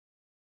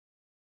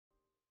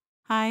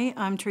Hi,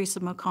 I'm Theresa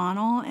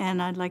McConnell,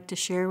 and I'd like to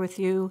share with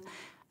you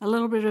a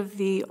little bit of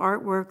the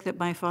artwork that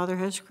my father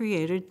has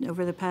created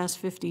over the past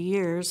 50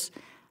 years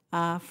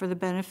for the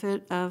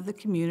benefit of the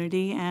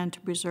community and to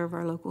preserve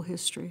our local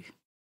history.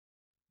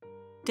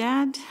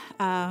 Dad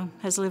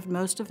has lived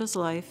most of his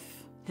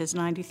life, his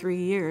 93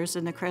 years,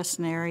 in the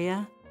Cresson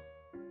area.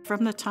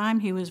 From the time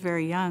he was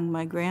very young,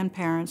 my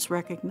grandparents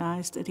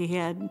recognized that he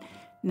had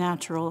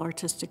natural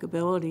artistic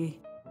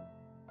ability.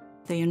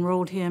 They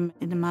enrolled him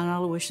in the Mount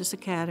Aloysius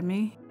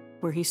Academy,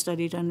 where he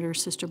studied under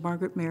Sister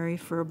Margaret Mary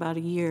for about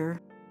a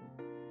year.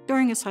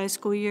 During his high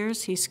school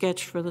years, he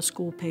sketched for the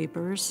school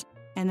papers,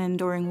 and then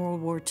during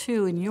World War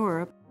II in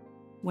Europe,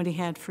 when he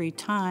had free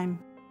time,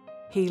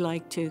 he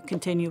liked to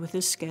continue with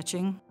his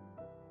sketching.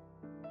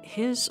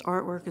 His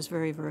artwork is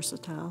very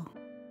versatile.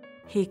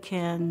 He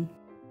can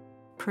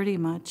pretty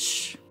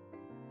much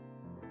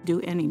do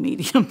any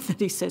medium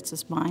that he sets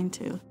his mind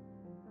to.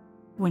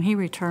 When he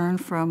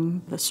returned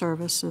from the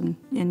service in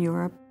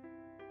Europe,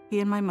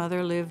 he and my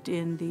mother lived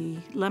in the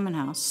Lemon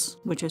House,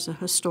 which is a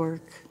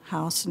historic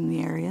house in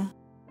the area.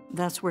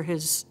 That's where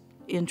his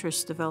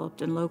interest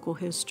developed in local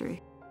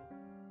history.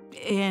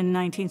 In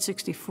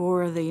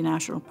 1964, the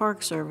National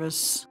Park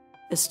Service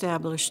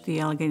established the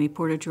Allegheny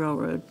Portage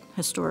Railroad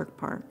Historic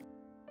Park.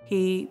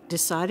 He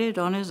decided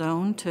on his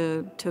own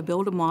to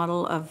build a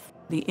model of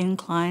the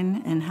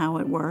incline and how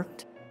it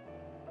worked.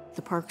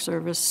 The Park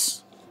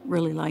Service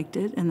really liked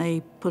it, and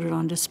they put it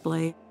on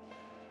display.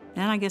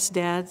 And I guess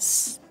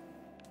Dad's,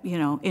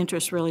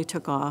 interest really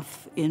took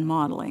off in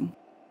modeling.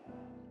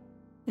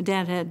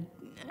 Dad had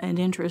an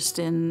interest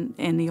in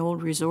the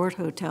old resort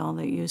hotel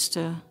that used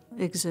to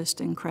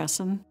exist in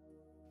Cresson.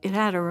 It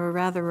had a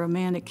rather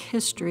romantic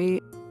history.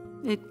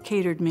 It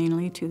catered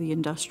mainly to the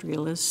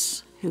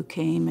industrialists who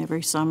came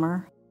every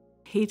summer.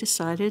 He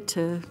decided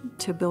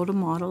to build a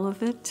model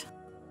of it.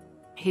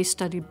 He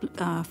studied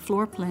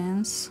floor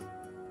plans.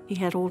 He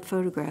had old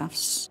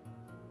photographs.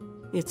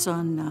 It's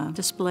on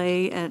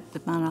display at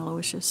the Mount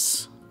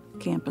Aloysius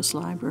campus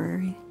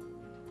library.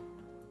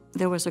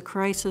 There was a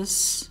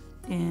crisis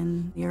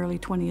in the early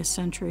 20th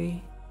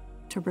century.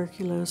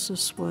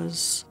 Tuberculosis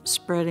was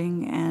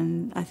spreading,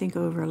 and I think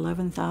over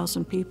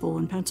 11,000 people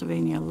in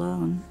Pennsylvania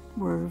alone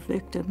were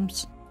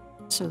victims.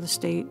 So the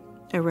state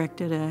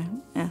erected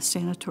a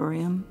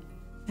sanatorium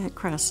at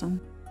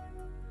Cresson.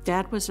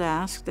 Dad was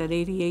asked at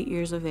 88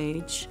 years of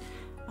age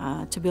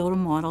to build a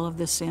model of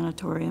this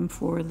sanatorium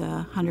for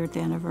the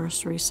 100th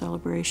anniversary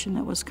celebration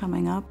that was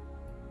coming up.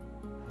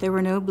 There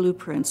were no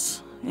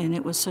blueprints, and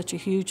it was such a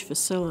huge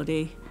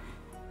facility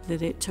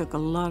that it took a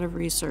lot of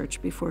research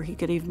before he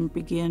could even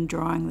begin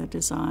drawing the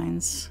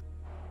designs.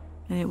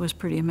 And it was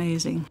pretty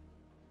amazing.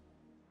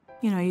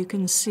 You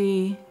can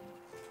see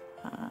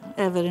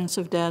evidence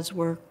of Dad's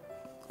work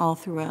all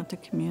throughout the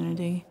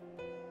community.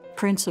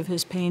 Prints of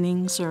his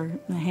paintings are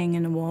hanging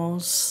in the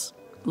walls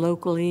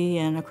locally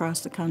and across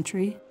the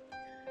country.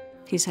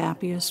 He's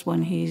happiest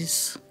when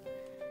he's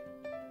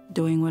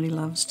doing what he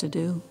loves to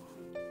do.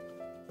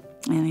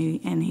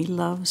 And he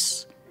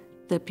loves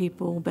that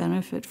people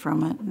benefit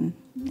from it and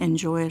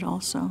enjoy it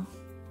also.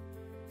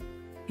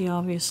 He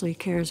obviously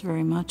cares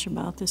very much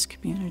about this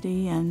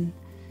community, and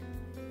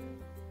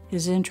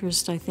his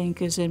interest, I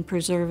think, is in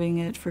preserving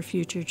it for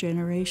future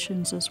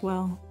generations as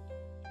well.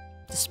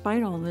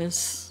 Despite all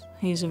this,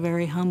 he's a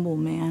very humble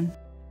man.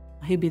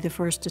 He'd be the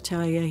first to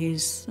tell you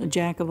he's a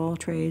jack of all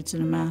trades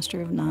and a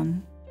master of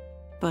none.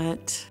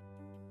 But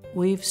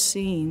we've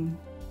seen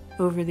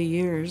over the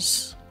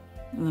years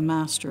the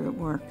master at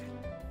work.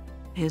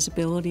 His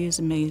ability is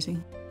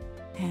amazing,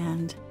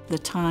 and the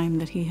time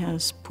that he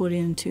has put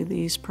into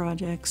these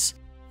projects,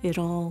 it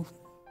all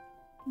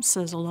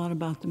says a lot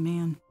about the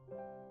man.